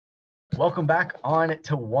Welcome back on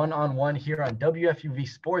One here on WFUV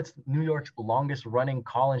Sports, New York's longest running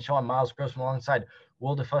call-in show. I'm Miles Grossman alongside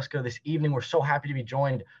Will DeFusco. This evening, we're so happy to be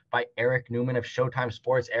joined by Eric Newman of Showtime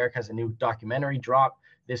Sports. Eric has a new documentary drop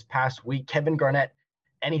this past week. Kevin Garnett,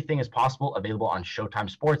 Anything is Possible, available on Showtime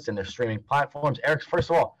Sports and their streaming platforms. Eric, first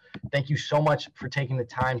of all, thank you so much for taking the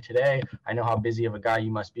time today. I know how busy of a guy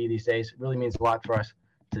you must be these days. It really means a lot for us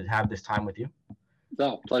to have this time with you.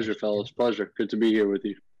 Oh, pleasure, fellas. Pleasure. Good to be here with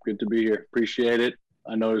you. Good to be here. Appreciate it.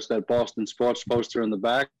 I noticed that Boston sports poster in the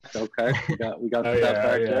back. Okay, we got that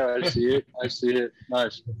back there. I see it.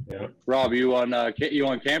 Nice. Yeah. Rob, you on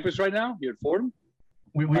campus right now? You at Fordham?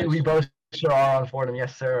 We both sure are on Fordham.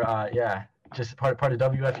 Yes, sir. Just part of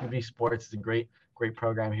WFUV Sports. It's a great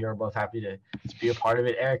program here. We're both happy to be a part of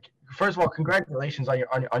it. Eric, first of all, congratulations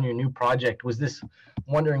on your new project. Was this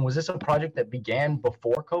a project that began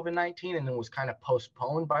before COVID-19 and then was kind of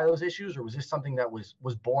postponed by those issues, or was this something that was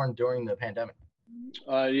born during the pandemic?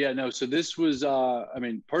 So this was,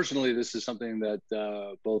 personally, this is something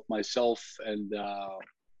that both myself and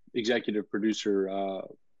executive producer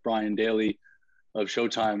Brian Daly of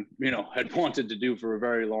Showtime, had wanted to do for a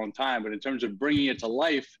very long time. But in terms of bringing it to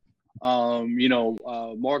life,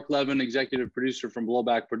 Mark Levin, executive producer from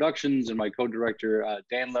Blowback Productions, and my co-director,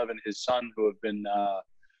 Dan Levin, his son, who have been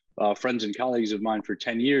friends and colleagues of mine for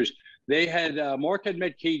 10 years. Mark had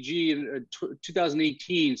met KG in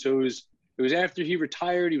 2018. So it was after he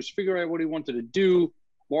retired. He was figuring out what he wanted to do.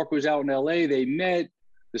 Mark was out in LA. They met.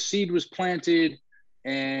 The seed was planted.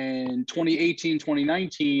 And 2018,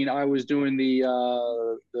 2019, I was doing the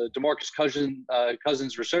DeMarcus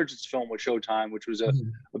Cousins resurgence film with Showtime, which was a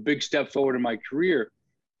big step forward in my career.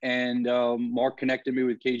 And Mark connected me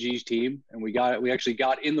with KG's team, and we actually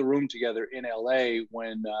got in the room together in LA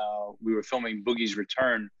when we were filming Boogie's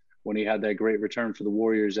return, when he had that great return for the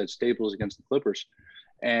Warriors at Staples against the Clippers.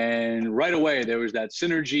 And right away, there was that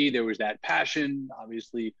synergy, there was that passion.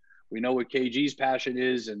 Obviously, we know what KG's passion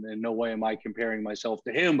is, and in no way am I comparing myself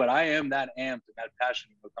to him, but I am that amped and that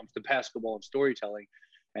passionate when it comes to basketball and storytelling.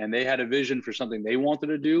 And they had a vision for something they wanted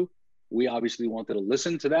to do. We obviously wanted to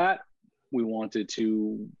listen to that. We wanted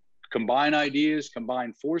to combine ideas,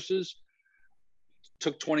 combine forces.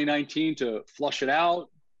 Took 2019 to flush it out,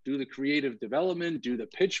 do the creative development, do the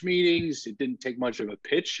pitch meetings. It didn't take much of a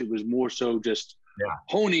pitch. It was more so just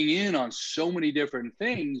honing in on so many different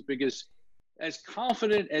things, because as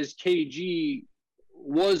confident as KG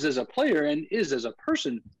was as a player and is as a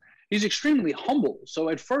person, he's extremely humble. So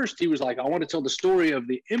at first he was like, I want to tell the story of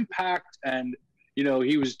the impact. And,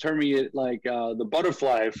 he was terming it like the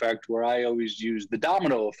butterfly effect, where I always use the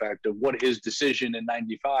domino effect of what his decision in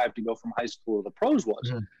 95 to go from high school to the pros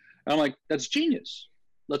was. And I'm like, that's genius.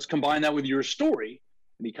 Let's combine that with your story.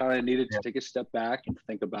 And he kind of needed to take a step back and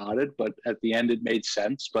think about it. But at the end, it made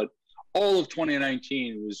sense. But all of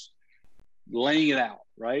 2019 was laying it out,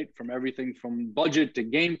 right? From everything from budget to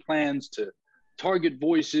game plans to target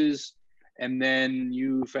voices. And then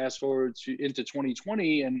you fast forward into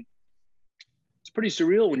 2020, and it's pretty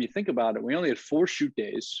surreal when you think about it. We only had 4 shoot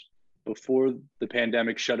days before the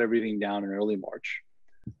pandemic shut everything down in early March.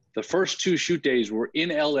 The first 2 shoot days were in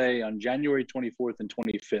LA on January 24th and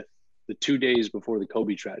 25th, the 2 days before the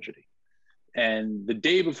Kobe tragedy. And the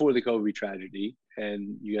day before the Kobe tragedy,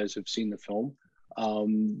 and you guys have seen the film,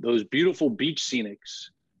 those beautiful beach scenics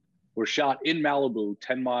were shot in Malibu,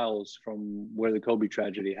 10 miles from where the Kobe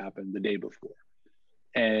tragedy happened the day before.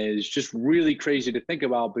 And it's just really crazy to think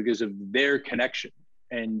about because of their connection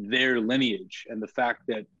and their lineage, and the fact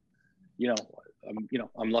that,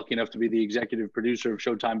 I'm lucky enough to be the executive producer of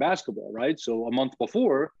Showtime Basketball, right? So a month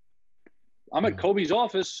before, I'm at Kobe's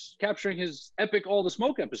office capturing his epic All the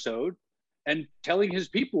Smoke episode and telling his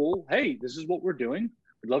people, hey, this is what we're doing.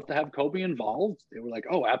 We'd love to have Kobe involved. They were like,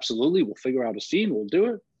 oh, absolutely. We'll figure out a scene. We'll do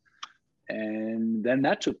it. And then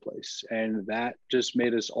that took place. And that just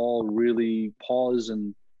made us all really pause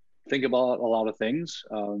and think about a lot of things.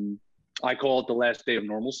 I call it the last day of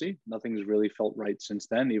normalcy. Nothing's really felt right since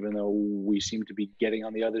then, even though we seem to be getting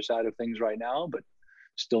on the other side of things right now. But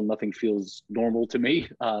still nothing feels normal to me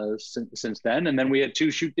since then. And then we had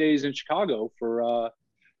 2 shoot days in Chicago for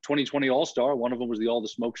 2020 All-Star. One of them was the All the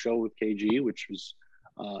Smoke show with KG, which was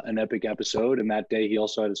an epic episode. And that day he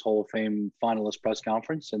also had his Hall of Fame finalist press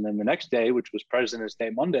conference. And then the next day, which was President's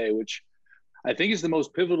Day Monday, which I think is the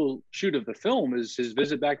most pivotal shoot of the film, is his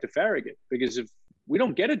visit back to Farragut. Because if we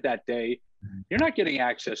don't get it that day, you're not getting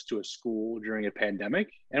access to a school during a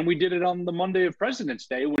pandemic. And we did it on the Monday of President's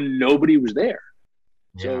Day when nobody was there.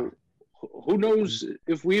 Yeah. So who knows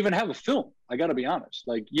if we even have a film? I got to be honest.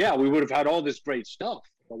 Like, yeah, we would have had all this great stuff,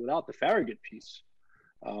 but without the Farragut piece,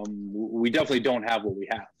 we definitely don't have what we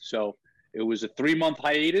have. So It was a 3-month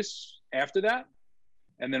hiatus after that.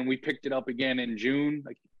 And then we picked it up again in June.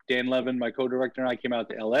 Like Dan Levin, my co-director, and I came out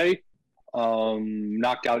to LA,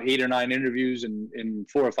 knocked out 8 or 9 interviews in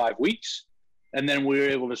 4 or 5 weeks. And then we were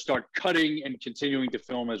able to start cutting and continuing to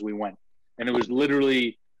film as we went. And it was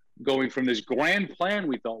literally going from this grand plan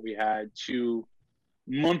we thought we had to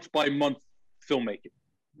month by month filmmaking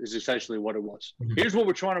is essentially what it was. Here's what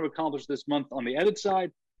we're trying to accomplish this month on the edit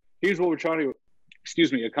side. Here's what we're trying to,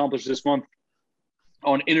 accomplish this month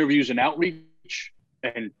on interviews and outreach.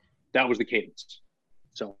 And that was the cadence.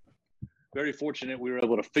 So very fortunate we were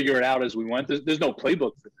able to figure it out as we went. There's no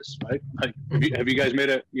playbook for this, right? Like, have you guys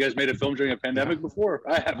made a film during a pandemic before?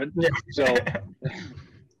 I haven't. So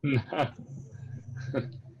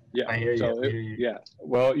yeah. I hear you. Yeah.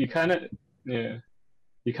 Well, you kind of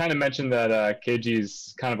mentioned that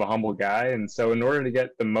KG's kind of a humble guy, and so in order to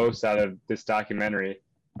get the most out of this documentary,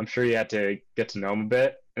 I'm sure you had to get to know him a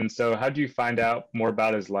bit. And so, how do you find out more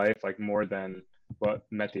about his life, like more than what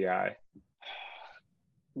met the eye?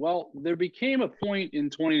 Well, there became a point in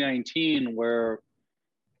 2019 where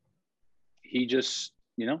he just,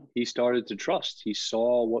 he started to trust. He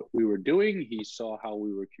saw what we were doing. He saw how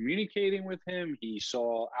we were communicating with him. He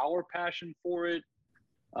saw our passion for it.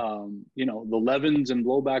 The Levins and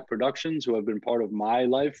Blowback Productions, who have been part of my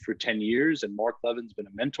life for 10 years, and Mark Levin's been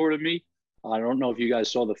a mentor to me. I don't know if you guys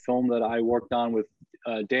saw the film that I worked on with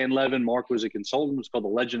Dan Levin. Mark was a consultant. It was called The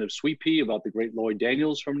Legend of Sweet Pea, about the great Lloyd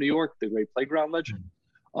Daniels from New York, the great playground legend.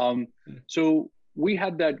 So we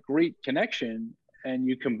had that great connection, and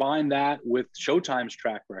you combine that with Showtime's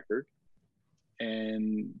track record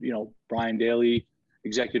and, Brian Daly,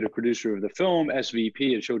 executive producer of the film,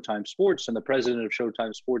 SVP at Showtime Sports, and the president of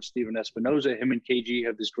Showtime Sports, Steven Espinoza. Him and KG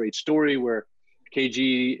have this great story where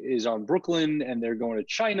KG is on Brooklyn and they're going to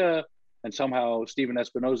China, and somehow Steven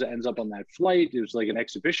Espinoza ends up on that flight. It was like an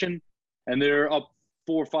exhibition, and they're up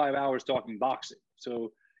 4 or 5 hours talking boxing.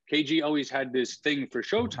 So KG always had this thing for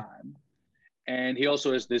Showtime, and he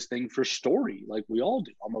also has this thing for story, like we all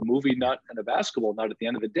do. I'm a movie nut and a basketball nut at the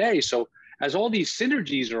end of the day. So as all these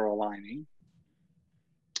synergies are aligning,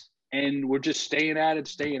 and we're just staying at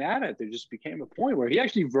it, there just became a point where he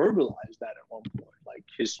actually verbalized that at one point, like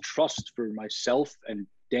his trust for myself and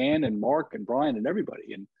Dan and Mark and Brian and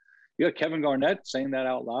everybody. And you got Kevin Garnett saying that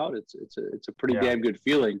out loud. It's a pretty damn good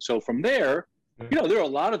feeling. So from there, there are a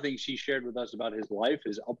lot of things he shared with us about his life,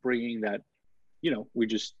 his upbringing that, we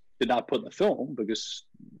just did not put in the film because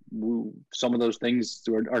some of those things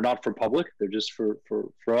are not for public. They're just for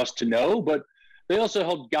us to know, but they also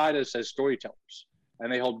help guide us as storytellers.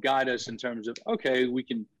 And they help guide us in terms of, okay, we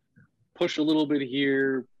can push a little bit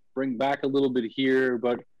here, bring back a little bit here,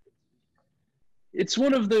 but it's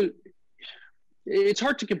hard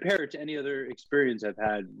to compare it to any other experience I've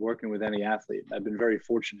had working with any athlete. I've been very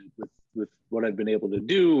fortunate with what I've been able to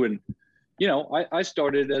do. And, I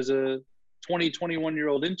started as a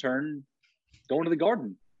 21-year-old intern going to the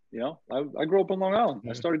Garden. I grew up in Long Island.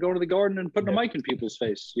 I started going to the Garden and putting a mic in people's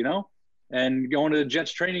face, and going to the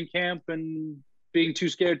Jets training camp and being too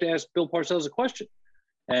scared to ask Bill Parcells a question.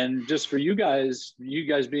 And just for you guys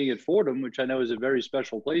being at Fordham, which I know is a very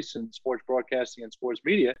special place in sports broadcasting and sports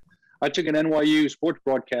media, I took an NYU sports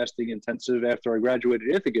broadcasting intensive after I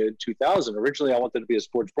graduated Ithaca in 2000. Originally, I wanted to be a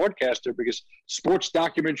sports broadcaster because sports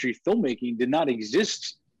documentary filmmaking did not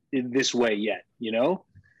exist in this way yet,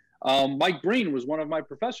 Mike Breen was one of my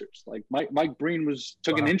professors. Like Mike Breen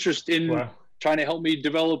took an interest in trying to help me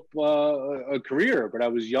develop a career, but I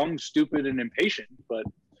was young, stupid, and impatient. But,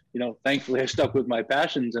 thankfully I stuck with my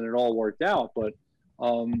passions and it all worked out. But,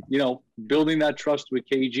 building that trust with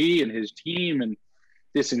KG and his team and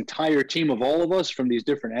this entire team of all of us from these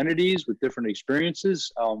different entities with different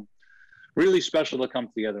experiences, really special to come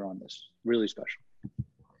together on this. Really special.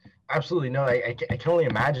 Absolutely. No, I can only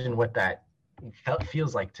imagine what that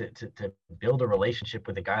feels like to build a relationship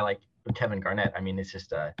with a guy like Kevin Garnett. I mean, it's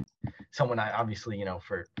just someone I obviously,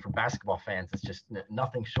 for basketball fans, it's just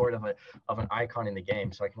nothing short of an icon in the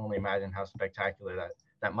game. So I can only imagine how spectacular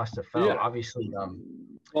that must have felt. Yeah. Obviously.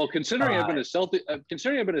 Well, considering I've been a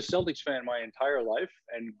Celtics fan my entire life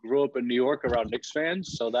and grew up in New York around Knicks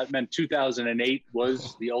fans, so that meant 2008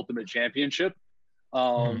 was the ultimate championship.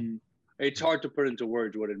 It's hard to put into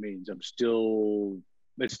words what it means. It's still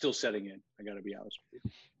setting in. I got to be honest with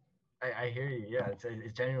you. I hear you. Yeah, it's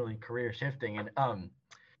genuinely career shifting, and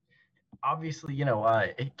obviously,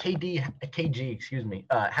 KG,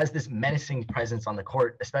 has this menacing presence on the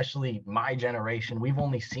court, especially my generation. We've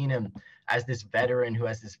only seen him as this veteran who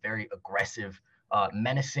has this very aggressive,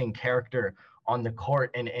 menacing character on the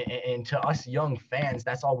court, and to us young fans,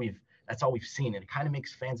 that's all we've seen. And it kind of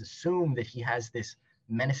makes fans assume that he has this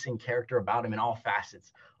menacing character about him in all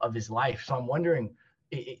facets of his life. So I'm wondering,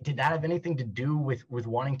 did that have anything to do with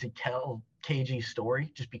wanting to tell KG's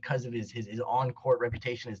story, just because of his on-court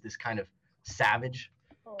reputation as this kind of savage?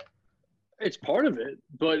 It's part of it,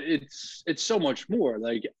 but it's so much more.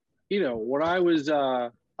 Like, you know, when I was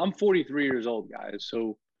I'm 43 years old, guys.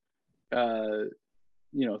 So,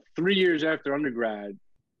 you know, 3 years after undergrad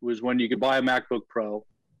was when you could buy a MacBook Pro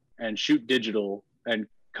and shoot digital and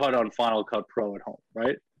cut on Final Cut Pro at home,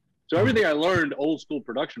 right? So everything I learned old school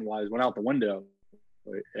production wise went out the window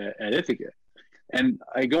at Ithaca. And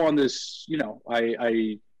I go on this, you know,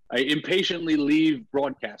 I impatiently leave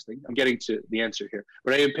broadcasting. I'm getting to the answer here,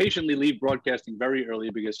 but I impatiently leave broadcasting very early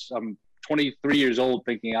because I'm 23 years old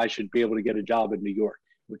thinking I should be able to get a job in New York,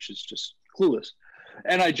 which is just clueless.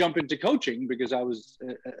 And I jump into coaching because I was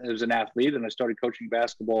an athlete and I started coaching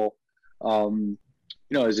basketball, you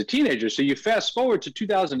know, as a teenager. So you fast forward to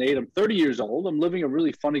 2008, I'm 30 years old. I'm living a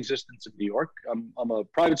really fun existence in New York. I'm a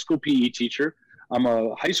private school PE teacher. I'm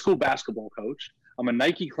a high school basketball coach. I'm a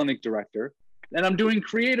Nike clinic director. And I'm doing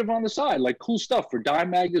creative on the side, like cool stuff for Dime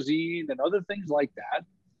Magazine and other things like that.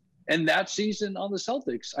 And that season on the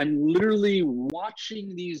Celtics, I'm literally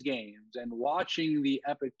watching these games and watching the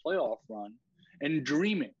epic playoff run and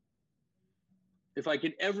dreaming, if I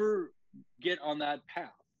could ever get on that path,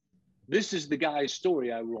 this is the guy's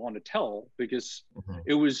story I want to tell, because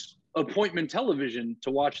it was appointment television to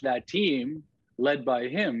watch that team led by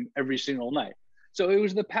him every single night. So it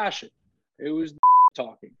was the passion. It was the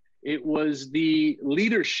talking. It was the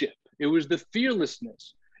leadership. It was the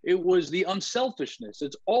fearlessness. It was the unselfishness.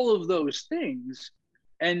 It's all of those things.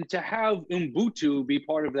 And to have Ubuntu be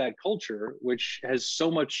part of that culture, which has so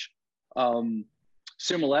much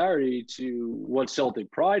similarity to what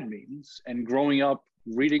Celtic pride means, and growing up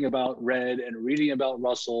reading about Red and reading about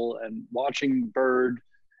Russell and watching Bird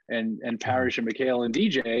and Parrish and McHale and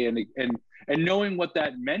DJ and knowing what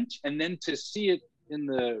that meant, and then to see it in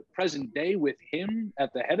the present day with him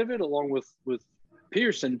at the head of it, along with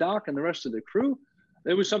Pierce and Doc and the rest of the crew,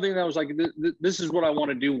 it was something that was like, this is what I want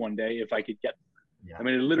to do one day if I could get there. Yeah. I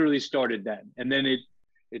mean, it literally started then. And then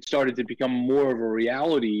it started to become more of a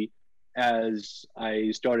reality as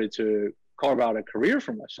I started to carve out a career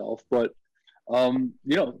for myself. But, you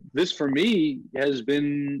know, this for me has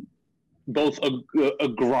been both a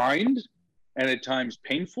grind and at times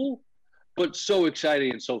painful, but so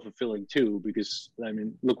exciting and so fulfilling too, because, I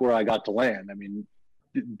mean, look where I got to land. I mean,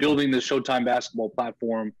 building the Showtime basketball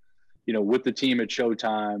platform, you know, with the team at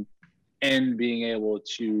Showtime, and being able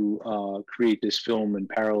to create this film in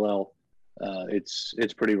parallel, it's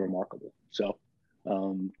pretty remarkable. So,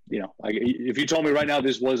 you know, if you told me right now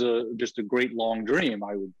this was just a great long dream,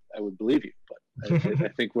 I would believe you. But I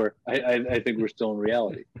think we're still in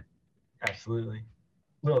reality. Absolutely.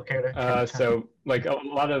 Will, care to so like a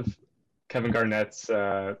lot of Kevin Garnett's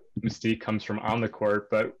mystique comes from on the court,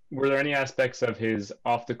 but were there any aspects of his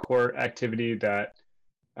off the court activity that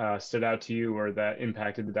stood out to you or that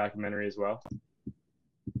impacted the documentary as well?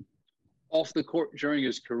 Off the court during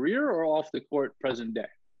his career or off the court present day?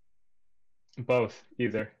 Both,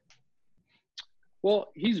 either.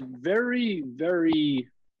 Well, he's very, very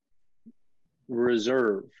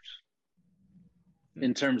reserved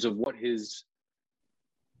in terms of what his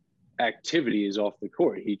activity is off the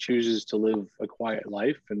court. He chooses to live a quiet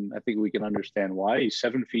life, and I think we can understand why. He's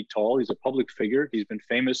 7 feet tall. He's a public figure. He's been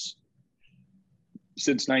famous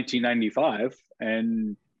since 1995,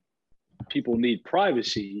 and people need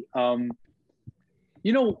privacy.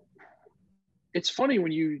 You know, it's funny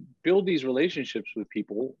when you build these relationships with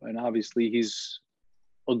people, and obviously he's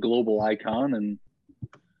a global icon, and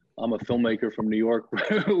I'm a filmmaker from New York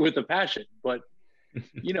with a passion. But,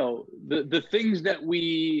 you know, the things that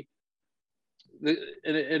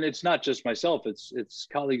and it's not just myself, it's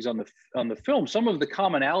colleagues on the film, some of the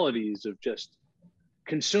commonalities of just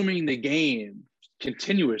consuming the game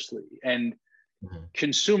continuously and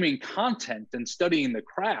consuming content and studying the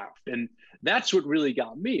craft. And that's what really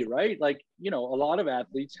got me, right? Like, you know, a lot of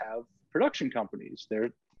athletes have production companies.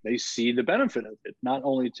 They see the benefit of it, not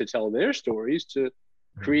only to tell their stories, to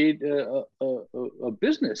create a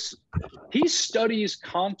business. He studies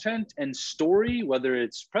content and story, whether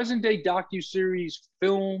it's present day docuseries,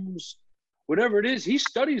 films, whatever it is. He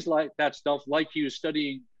studies like that stuff like he was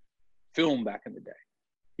studying film back in the day.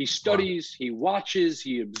 He studies, he watches,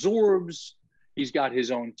 he absorbs. He's got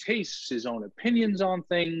his own tastes, his own opinions on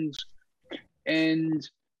things. And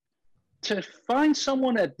to find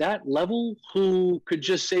someone at that level who could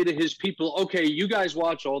just say to his people, okay, you guys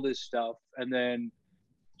watch all this stuff and then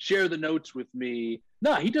share the notes with me.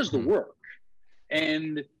 No, he does the work.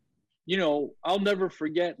 And, I'll never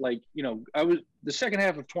forget, like, I was the second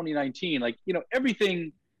half of 2019, like,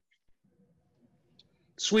 everything,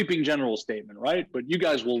 sweeping general statement, right? But you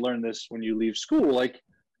guys will learn this when you leave school. Like,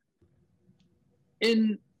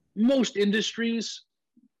 in most industries,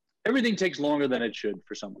 everything takes longer than it should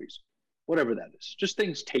for some reason, whatever that is. Just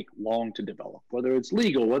things take long to develop, whether it's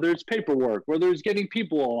legal, whether it's paperwork, whether it's getting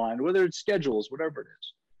people aligned, whether it's schedules, whatever it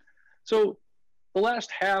is. So the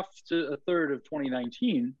last half to a third of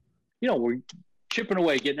 2019, we're chipping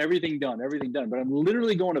away, getting everything done. But I'm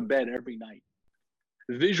literally going to bed every night,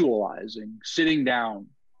 visualizing, sitting down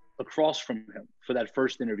across from him for that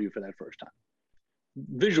first interview for that first time.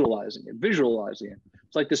 Visualizing it.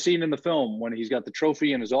 It's like the scene in the film when he's got the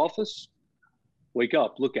trophy in his office. Wake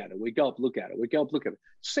up, look at it. Wake up, look at it. Wake up, look at it.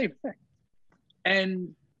 Same thing.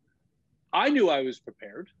 And I knew I was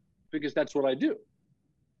prepared because that's what I do.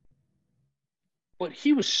 But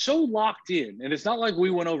he was so locked in, and it's not like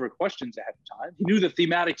we went over questions ahead of time. He knew the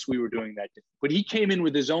thematics we were doing that day, but he came in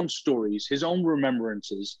with his own stories, his own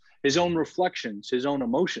remembrances, his own reflections, his own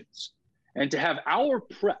emotions. And to have our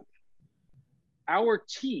prep, our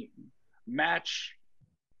team match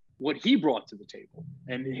what he brought to the table,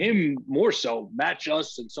 and him more so match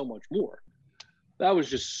us and so much more. That was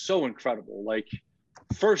just so incredible. Like,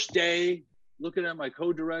 first day, looking at my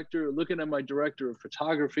co-director, looking at my director of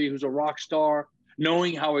photography, who's a rock star,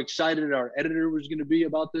 knowing how excited our editor was going to be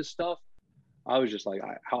about this stuff, I was just like,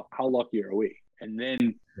 how lucky are we? And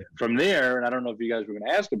then from there, and I don't know if you guys were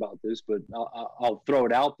going to ask about this, but I'll throw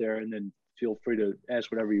it out there, and then feel free to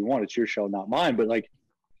ask whatever you want. It's your show, not mine. But like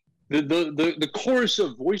the chorus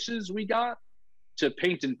of voices we got to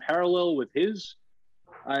paint in parallel with his,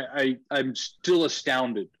 I'm still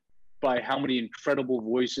astounded by how many incredible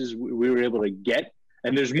voices we were able to get.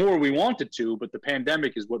 And there's more we wanted to, but the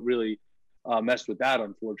pandemic is what really messed with that,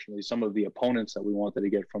 unfortunately. Some of the opponents that we wanted to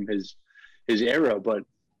get from his era. But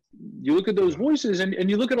you look at those voices, and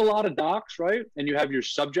you look at a lot of docs, right? And you have your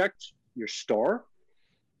subject, your star.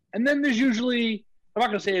 And then there's usually, I'm not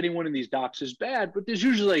going to say anyone in these docs is bad, but there's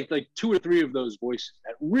usually like 2 or 3 of those voices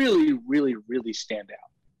that really, really, really stand out.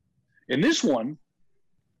 In this one,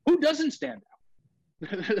 who doesn't stand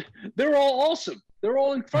out? They're all awesome. They're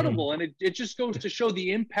all incredible. And it just goes to show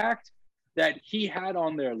the impact that he had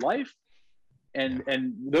on their life. And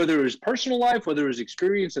whether it was personal life, whether it was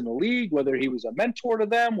experience in the league, whether he was a mentor to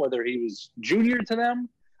them, whether he was junior to them,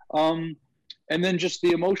 and then just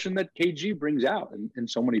the emotion that KG brings out in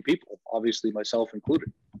so many people, obviously myself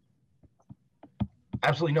included.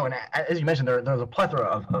 Absolutely. No, and as you mentioned, there's a plethora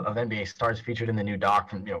of NBA stars featured in the new doc,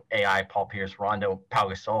 from AI, Paul Pierce, Rondo, Pau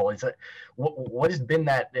Gasol. What has been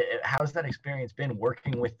that? How's that experience been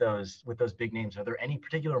working with those big names? Are there any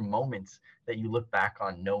particular moments that you look back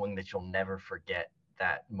on knowing that you'll never forget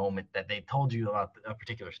that moment that they told you about a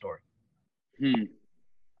particular story?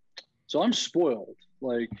 So I'm spoiled.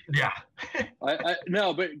 Like, yeah,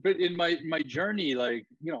 no, but in my journey, like,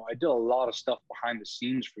 I did a lot of stuff behind the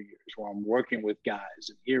scenes for years where I'm working with guys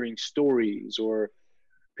and hearing stories, or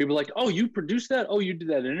people like, oh, you produced that? Oh, you did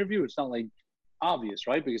that interview? It's not like obvious,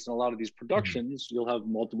 right? Because in a lot of these productions, you'll have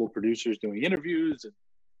multiple producers doing interviews, and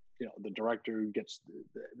the director gets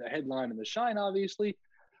the headline and the shine, obviously.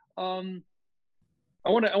 I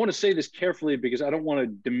want to say this carefully because I don't want to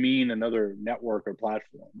demean another network or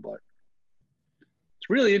platform, but it's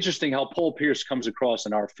really interesting how Paul Pierce comes across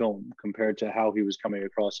in our film compared to how he was coming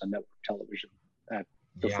across on network television at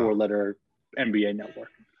the 4-letter NBA network.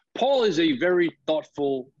 Paul is a very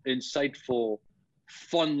thoughtful, insightful,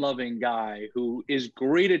 fun-loving guy who is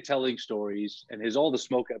great at telling stories, and his All the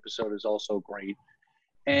Smoke episode is also great.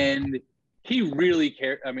 And he really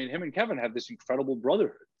cared. I mean, him and Kevin have this incredible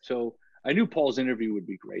brotherhood. So I knew Paul's interview would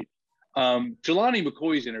be great. Jelani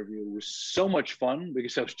McCoy's interview was so much fun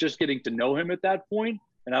because I was just getting to know him at that point,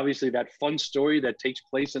 and obviously that fun story that takes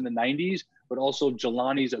place in the 90s, but also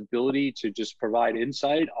Jelani's ability to just provide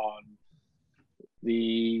insight on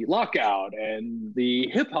the lockout and the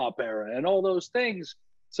hip hop era and all those things.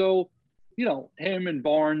 So, him and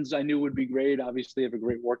Barnes I knew would be great. Obviously, I have a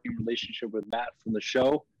great working relationship with Matt from the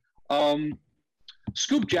show.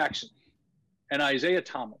 Scoop Jackson and Isaiah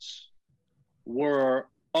Thomas were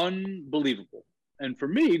unbelievable. And for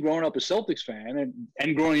me, growing up a Celtics fan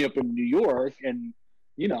and growing up in New York, and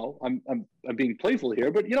I'm being playful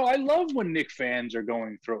here, but I love when Knicks fans are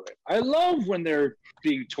going through it. I love when they're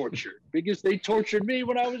being tortured because they tortured me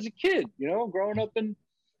when I was a kid, growing up in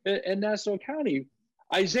Nassau County.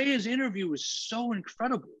 Isaiah's interview was so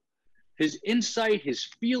incredible. His insight, his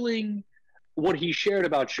feeling, what he shared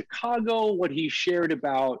about Chicago, what he shared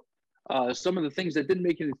about some of the things that didn't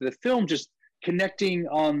make it into the film, just connecting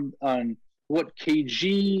on what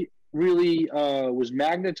KG really was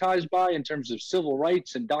magnetized by in terms of civil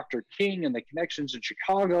rights and Dr. King and the connections in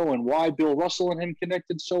Chicago and why Bill Russell and him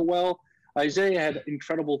connected so well. Isaiah had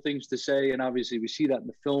incredible things to say, and obviously we see that in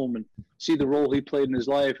the film and see the role he played in his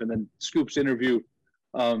life. And then Scoop's interview,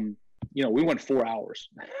 you know, we went 4 hours,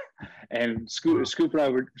 and Scoop and I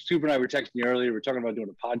were texting earlier. We're talking about doing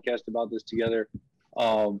a podcast about this together.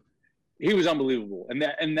 He was unbelievable,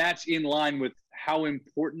 and that's in line with how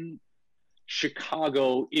important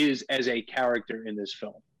Chicago is as a character in this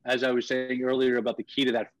film. As I was saying earlier about the key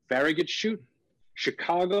to that Farragut shoot,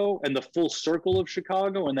 Chicago and the full circle of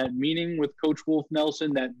Chicago and that meeting with Coach Wolf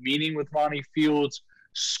Nelson, that meeting with Ronnie Fields,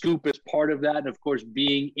 Scoop as part of that, and of course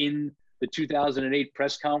being in the 2008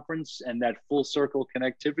 press conference and that full circle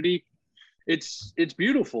connectivity. It's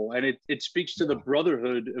beautiful, and it speaks to the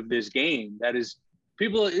brotherhood of this game. That is,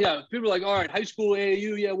 people are like, all right, high school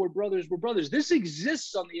AAU, yeah, we're brothers. This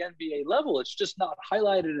exists on the NBA level. It's just not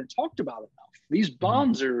highlighted and talked about enough. These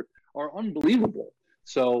bonds are unbelievable.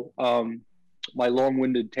 So my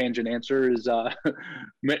long-winded tangent answer is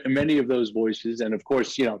many of those voices. And of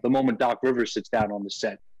course, you know, the moment Doc Rivers sits down on the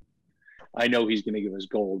set, I know he's going to give us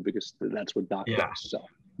gold because that's what Doc does. So,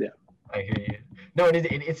 yeah. I hear you. No,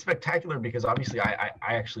 it's spectacular because obviously I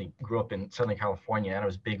actually grew up in Southern California, and I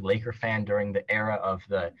was a big Laker fan during the era of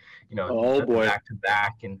the, you know, the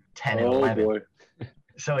back-to-back and 10 and 11. Boy.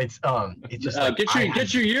 So it's just like,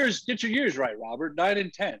 get your years right, Robert. 9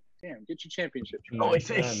 and 10. Damn, get your championships. Right. Oh,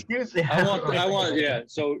 excuse me. I want, yeah.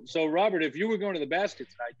 So Robert, if you were going to the basket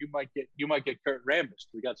tonight, you might get Kurt Rambis.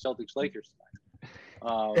 We got Celtics Lakers tonight.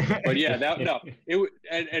 But yeah,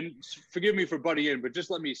 and forgive me for butting in, but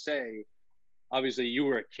just let me say, obviously you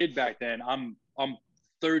were a kid back then. I'm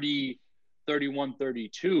 30, 31,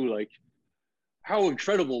 32. Like, how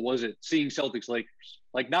incredible was it seeing Celtics Lakers?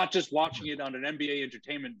 Like, not just watching it on an NBA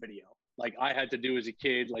entertainment video, like I had to do as a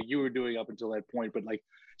kid, like you were doing up until that point, but like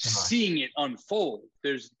seeing it unfold,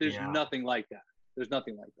 there's nothing like that. There's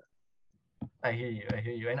nothing like that. I hear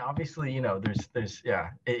you. And obviously, you know, there's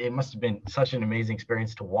it must have been such an amazing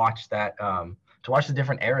experience to watch that, to watch the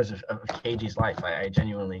different eras of KG's life. I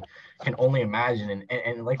genuinely can only imagine.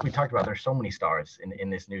 And like we talked about, there's so many stars in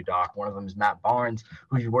this new doc. One of them is Matt Barnes,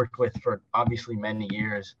 who you worked with for obviously many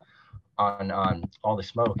years on All the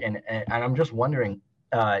Smoke. And I'm just wondering,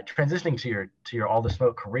 transitioning to your All the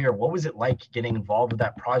Smoke career, what was it like getting involved with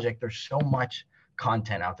that project? There's so much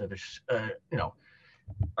content out there. There's you know,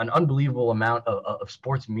 an unbelievable amount of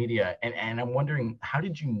sports media, and I'm wondering, how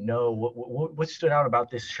did you know what stood out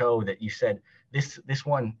about this show that you said this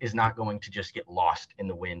one is not going to just get lost in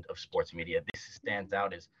the wind of sports media? This stands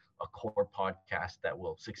out as a core podcast that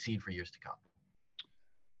will succeed for years to come.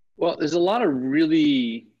 Well, there's a lot of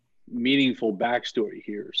really meaningful backstory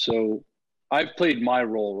here. So I've played my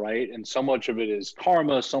role, right? And so much of it is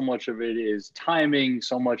karma, so much of it is timing,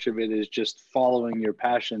 so much of it is just following your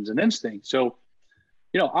passions and instincts. So,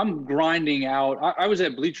 you know, I'm grinding out. I was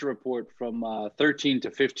at Bleacher Report from 13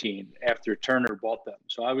 to 15 after Turner bought them.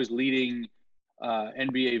 So I was leading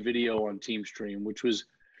NBA video on Team Stream, which was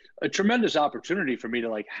a tremendous opportunity for me to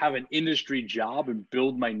like have an industry job and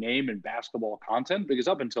build my name in basketball content, because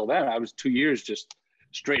up until then I was 2 years just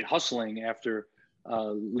straight hustling after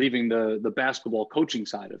leaving the basketball coaching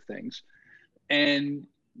side of things. And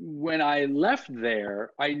when I left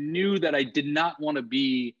there, I knew that I did not want to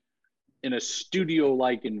be in a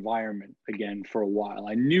studio-like environment again for a while.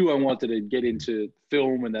 I knew I wanted to get into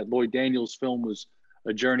film, and that Lloyd Daniels film was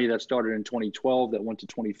a journey that started in 2012 that went to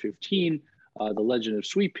 2015, The Legend of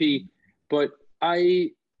Sweet Pea. But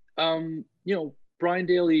I, you know, Brian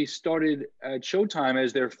Daly started at Showtime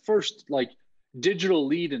as their first like digital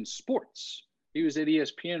lead in sports. He was at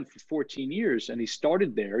ESPN for 14 years, and he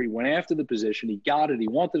started there. He went after the position. He got it. He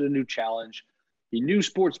wanted a new challenge. He knew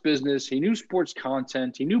sports business. He knew sports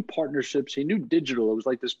content. He knew partnerships. He knew digital. It was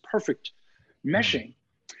like this perfect meshing.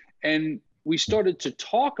 And we started to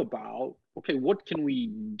talk about, okay, what can we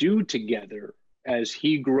do together as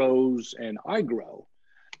he grows and I grow?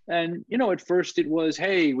 And, you know, at first it was,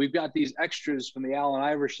 hey, we've got these extras from the Allen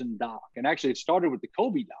Iverson doc. And actually it started with the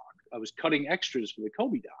Kobe doc. I was cutting extras for the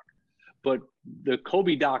Kobe doc. But the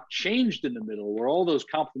Kobe doc changed in the middle, where all those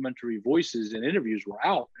complimentary voices and interviews were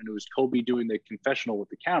out, and it was Kobe doing the confessional with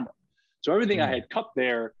the camera. So everything I had cut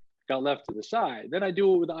there got left to the side. Then I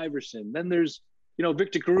do it with Iverson. Then there's, you know,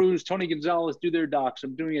 Victor Cruz, Tony Gonzalez do their docs.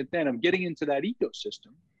 I'm doing it then. I'm getting into that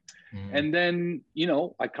ecosystem. And then, you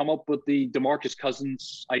know, I come up with the DeMarcus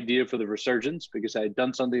Cousins idea for the Resurgence, because I had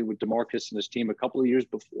done something with DeMarcus and his team a couple of years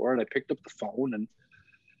before, and I picked up the phone and,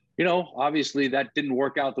 obviously that didn't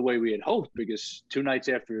work out the way we had hoped, because 2 nights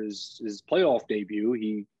after his playoff debut,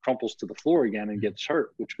 he crumples to the floor again and gets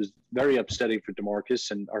hurt, which was very upsetting for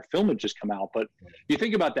DeMarcus. And our film had just come out. But you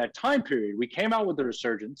think about that time period, we came out with the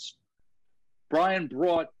Resurgence. Brian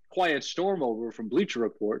brought Quiet Storm over from Bleacher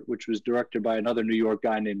Report, which was directed by another New York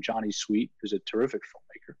guy named Johnny Sweet, who's a terrific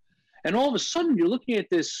filmmaker. And all of a sudden, you're looking at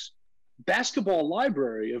this basketball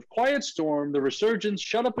library of Quiet Storm, The Resurgence,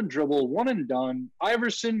 Shut Up and Dribble, One and Done,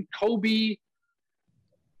 Iverson, Kobe.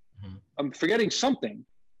 I'm forgetting something.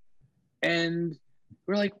 And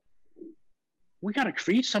we're like, we got to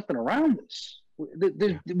create something around this.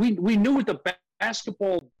 We knew what the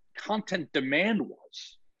basketball content demand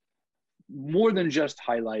was. More than just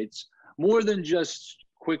highlights, more than just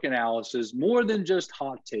quick analysis, more than just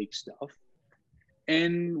hot take stuff.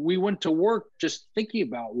 And we went to work just thinking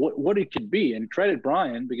about what it could be, and credit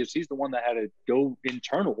Brian, because he's the one that had to go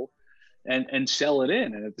internal and sell it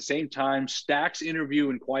in. And at the same time, Stack's interview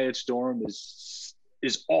in Quiet Storm is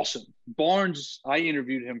awesome. Barnes, I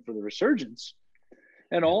interviewed him for the Resurgence,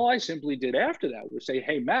 and all I simply did after that was say,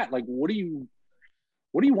 hey, Matt, like, what do you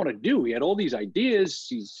want to do? He had all these ideas.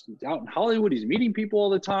 He's out in Hollywood. He's meeting people all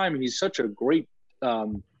the time. He's such a great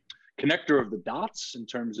connector of the dots in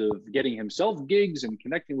terms of getting himself gigs and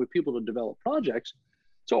connecting with people to develop projects.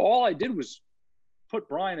 So all I did was put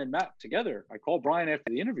Brian and Matt together. I called Brian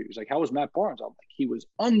after the interview. He's like, how was Matt Barnes? I'm like, he was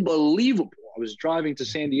unbelievable. I was driving to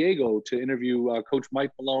San Diego to interview Coach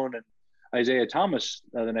Mike Malone and Isaiah Thomas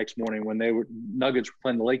the next morning when Nuggets were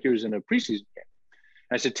playing the Lakers in a preseason game.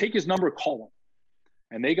 And I said, take his number, call him.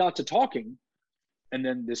 And they got to talking, and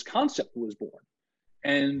then this concept was born.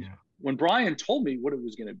 And when Brian told me what it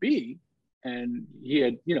was going to be, and he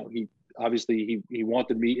had, he obviously he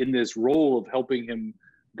wanted me in this role of helping him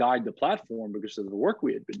guide the platform because of the work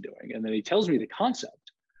we had been doing. And then he tells me the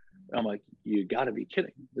concept. I'm like, you got to be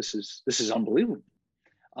kidding. This is unbelievable.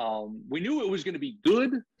 We knew it was going to be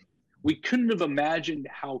good. We couldn't have imagined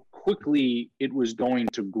how quickly it was going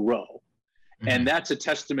to grow. Mm-hmm. And that's a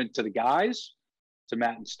testament to the guys, to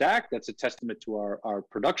Matt and Stack. That's a testament to our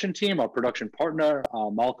production team, our production partner,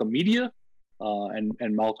 Malka Media and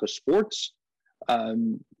Malka Sports.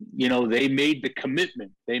 They made the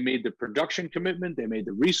commitment. They made the production commitment. They made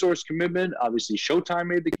the resource commitment. Obviously, Showtime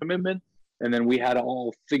made the commitment. And then we had to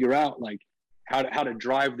all figure out how to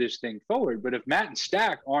drive this thing forward. But if Matt and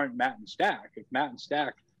Stack aren't Matt and Stack, if Matt and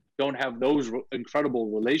Stack don't have those incredible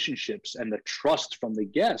relationships and the trust from the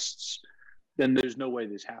guests, then there's no way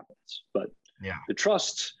this happens. But the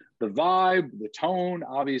trust, the vibe, the tone,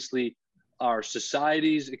 obviously our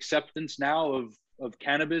society's acceptance now of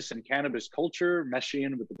cannabis and cannabis culture, meshing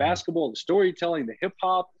in with the basketball, the storytelling, the hip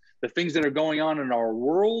hop, the things that are going on in our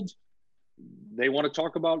world. They want to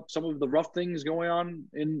talk about some of the rough things going on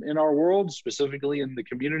in our world, specifically in the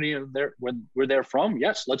community and where they're from.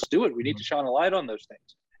 Yes, let's do it. We need to shine a light on those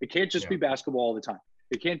things. It can't just be basketball all the time.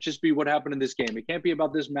 It can't just be what happened in this game. It can't be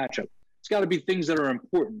about this matchup. It's got to be things that are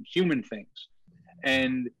important, human things.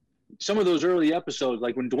 And some of those early episodes,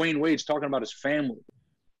 like when Dwayne Wade's talking about his family,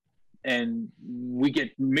 and we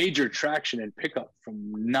get major traction and pickup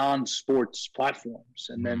from non-sports platforms.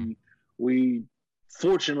 And then we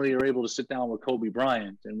fortunately are able to sit down with Kobe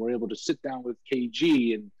Bryant, and we're able to sit down with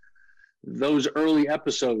KG, and those early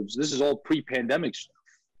episodes, this is all pre-pandemic stuff.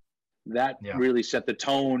 That really set the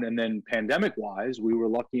tone. And then pandemic-wise, we were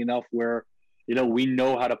lucky enough where, we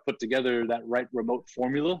know how to put together that right remote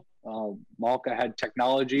formula. Malka had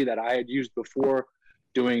technology that I had used before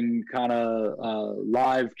doing kind of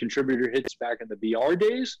live contributor hits back in the VR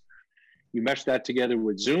days. You mesh that together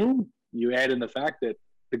with Zoom. You add in the fact that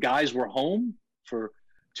the guys were home for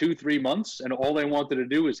 2-3 months, and all they wanted to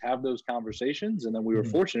do is have those conversations. And then we were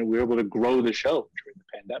fortunate, we were able to grow the show during the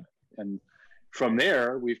pandemic. And from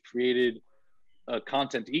there, we've created a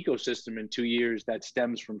content ecosystem in 2 years that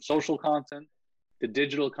stems from social content to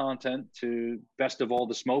digital content to Best of All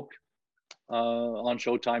the Smoke on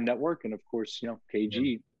Showtime Network, and of course,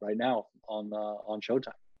 KG right now on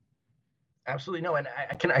Showtime. Absolutely. No, and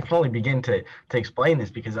I can only begin to explain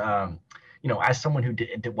this because as someone who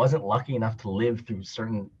wasn't lucky enough to live through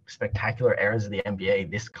certain spectacular eras of the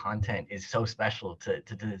NBA, this content is so special to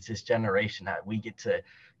this generation that we get to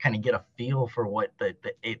kind of get a feel for what the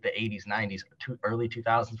 80s, 90s, early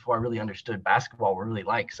 2000s, before I really understood basketball, were really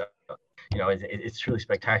like. So, it's truly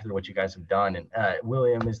spectacular what you guys have done. And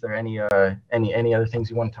William, is there any other things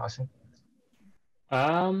you want to toss in?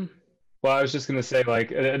 Well, I was just gonna say,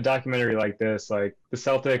 like, a documentary like this, like the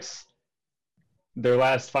Celtics, their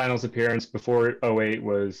last finals appearance before 2008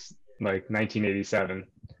 was like 1987,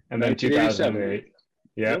 and then 2008.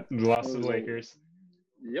 Yeah, Yep. Lost to the Lakers.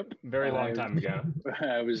 Yep. Very long time ago.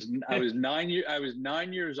 I was 9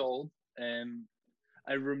 years old, and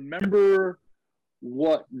I remember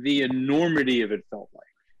what the enormity of it felt like,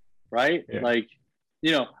 right? Yeah. Like,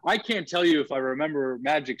 I can't tell you if I remember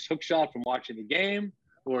Magic's hook shot from watching the game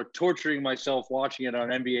or torturing myself watching it on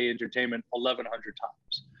NBA Entertainment 1,100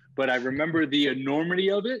 times. But I remember the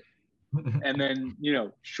enormity of it. And then,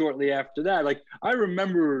 shortly after that, like, I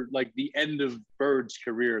remember like the end of Bird's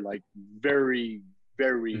career, like very,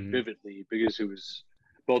 very vividly, because it was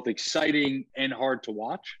both exciting and hard to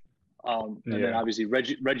watch. And then obviously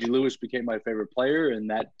Reggie Lewis became my favorite player, and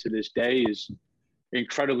that to this day is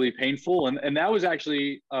incredibly painful. And that was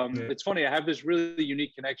actually, it's funny, I have this really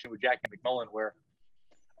unique connection with Jackie McMullen where,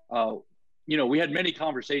 we had many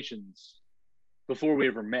conversations before we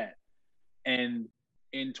ever met. And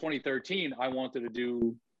in 2013, I wanted to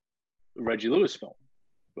do a Reggie Lewis film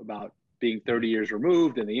about being 30 years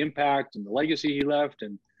removed and the impact and the legacy he left.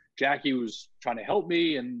 And Jackie was trying to help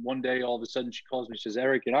me. And one day, all of a sudden, she calls me, she says,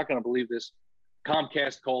 "Eric, you're not going to believe this.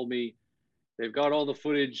 Comcast called me. They've got all the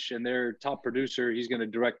footage, and their top producer, he's going to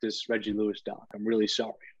direct this Reggie Lewis doc. I'm really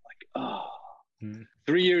sorry." I'm like, oh.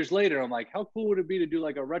 3 years later, I'm like, how cool would it be to do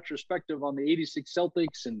like a retrospective on the 86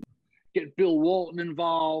 Celtics and get Bill Walton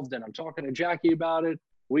involved? And I'm talking to Jackie about it.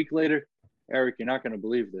 A week later, "Eric, you're not going to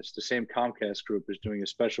believe this. The same Comcast group is doing a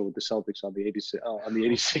special with the Celtics on the 86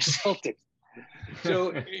 Celtics."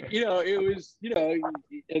 So, it was, you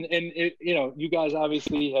guys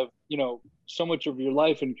obviously have, so much of your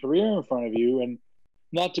life and career in front of you, and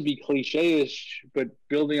not to be cliche-ish, but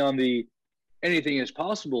building on the anything is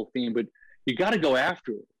possible theme, but you got to go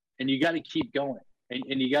after it, and you got to keep going,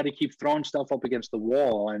 and you got to keep throwing stuff up against the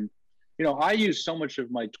wall. And, I used so much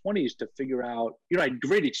of my 20s to figure out, I had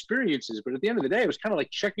great experiences, but at the end of the day, it was kind of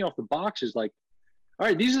like checking off the boxes, like, all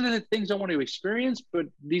right, these are the things I want to experience, but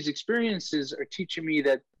these experiences are teaching me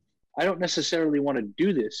that I don't necessarily want to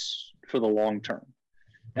do this for the long term.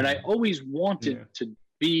 And I always wanted to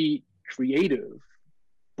be creative,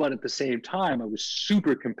 but at the same time, I was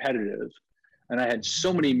super competitive. And I had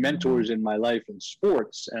so many mentors in my life in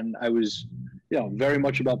sports, and I was, very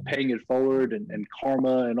much about paying it forward and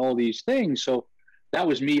karma and all these things. So that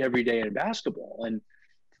was me every day in basketball, and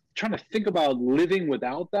trying to think about living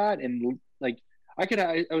without that. And like,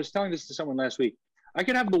 I was telling this to someone last week, I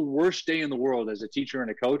could have the worst day in the world as a teacher and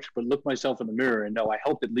a coach, but look myself in the mirror and know I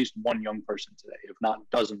helped at least one young person today, if not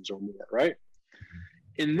dozens or more, right?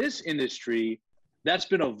 In this industry, that's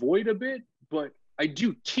been a void a bit, but I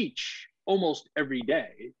do teach almost every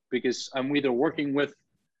day, because I'm either working with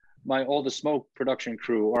my All the Smoke production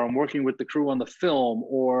crew, or I'm working with the crew on the film,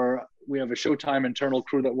 or we have a Showtime internal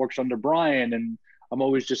crew that works under Brian, and I'm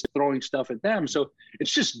always just throwing stuff at them. So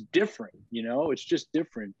it's just different, it's just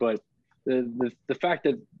different. But the fact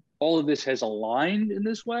that all of this has aligned in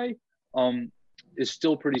this way is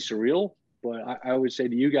still pretty surreal. But I would say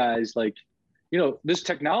to you guys, like, this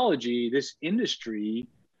technology, this industry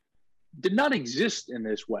did not exist in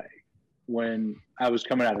this way when I was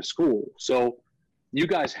coming out of school. So you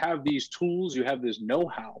guys have these tools, you have this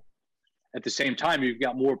know-how. At the same time, you've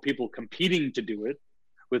got more people competing to do it,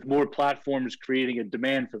 with more platforms creating a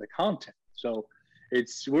demand for the content. So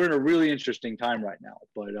we're in a really interesting time right now.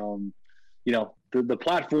 But the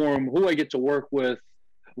platform, who I get to work with,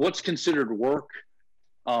 what's considered work,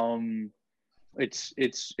 it's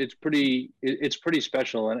pretty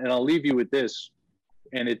special. And I'll leave you with this,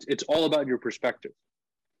 and it's all about your perspective.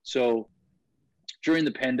 So during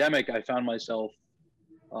the pandemic, I found myself,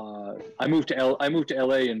 I moved to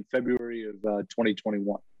LA in February of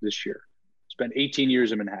 2021 this year. Spent 18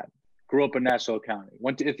 years in Manhattan. Grew up in Nassau County.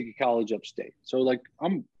 Went to Ithaca College upstate. So like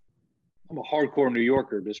I'm a hardcore New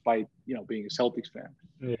Yorker, despite being a Celtics fan.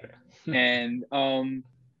 Yeah. And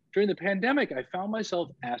during the pandemic, I found myself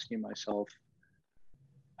asking myself,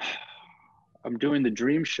 I'm doing the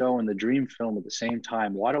dream show and the dream film at the same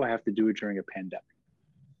time. Why do I have to do it during a pandemic?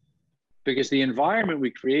 Because the environment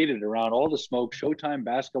we created around All the Smoke, Showtime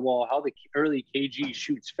basketball, how the early KG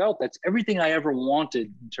shoots felt, that's everything I ever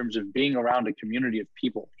wanted in terms of being around a community of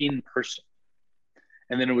people in person.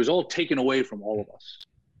 And then it was all taken away from all of us.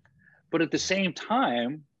 But at the same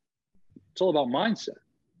time, it's all about mindset.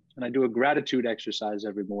 And I do a gratitude exercise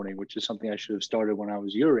every morning, which is something I should have started when I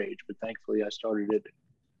was your age, but thankfully I started it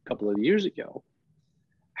a couple of years ago.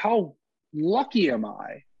 How lucky am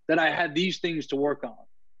I that I had these things to work on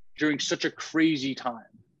during such a crazy time,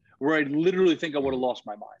 where I literally think I would have lost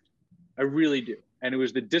my mind. I really do. And it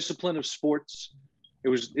was the discipline of sports. It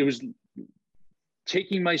was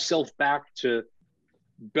taking myself back to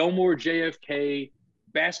Belmore JFK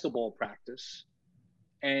basketball practice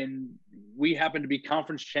And we happened to be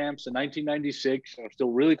conference champs in 1996. I'm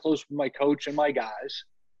still really close with my coach and my guys.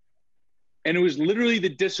 And it was literally the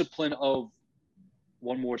discipline of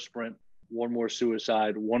one more sprint, one more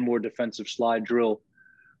suicide, one more defensive slide drill.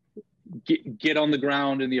 Get on the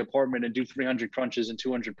ground in the apartment and do 300 crunches and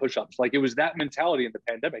 200 push-ups. Like, it was that mentality in the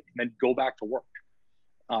pandemic, and then go back to work.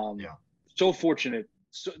 So fortunate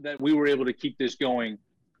that we were able to keep this going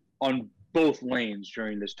on both lanes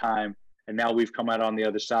during this time. And now we've come out on the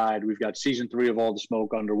other side. We've got season 3 of All the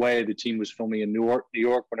Smoke underway. The team was filming in New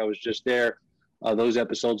York when I was just there. Those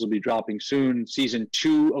episodes will be dropping soon. Season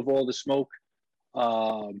 2 of All the Smoke,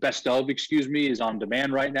 best of, is on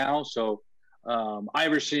demand right now. So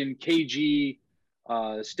Iverson, KG,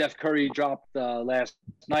 Steph Curry dropped last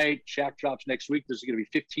night. Shaq drops next week. There's going to be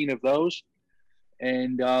 15 of those.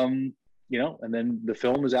 And, and then the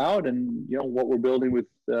film is out, and, what we're building with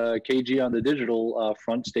KG on the digital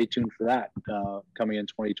front, stay tuned for that coming in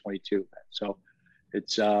 2022. So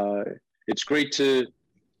it's great to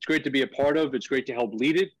be a part of. It's great to help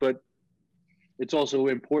lead it, but it's also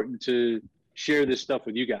important to share this stuff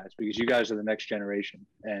with you guys, because you guys are the next generation,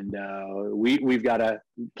 and we've got to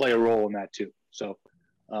play a role in that too. So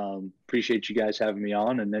appreciate you guys having me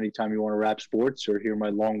on, and anytime you want to wrap sports or hear my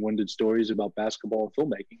long-winded stories about basketball and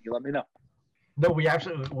filmmaking, you let me know. No, we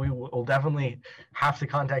will definitely have to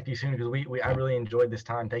contact you soon, because I really enjoyed this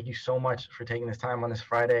time. Thank you so much for taking this time on this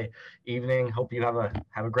Friday evening. Hope you have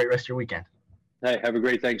a great rest of your weekend. Hey, have a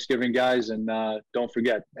great Thanksgiving, guys, and don't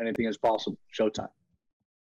forget, anything is possible. Showtime.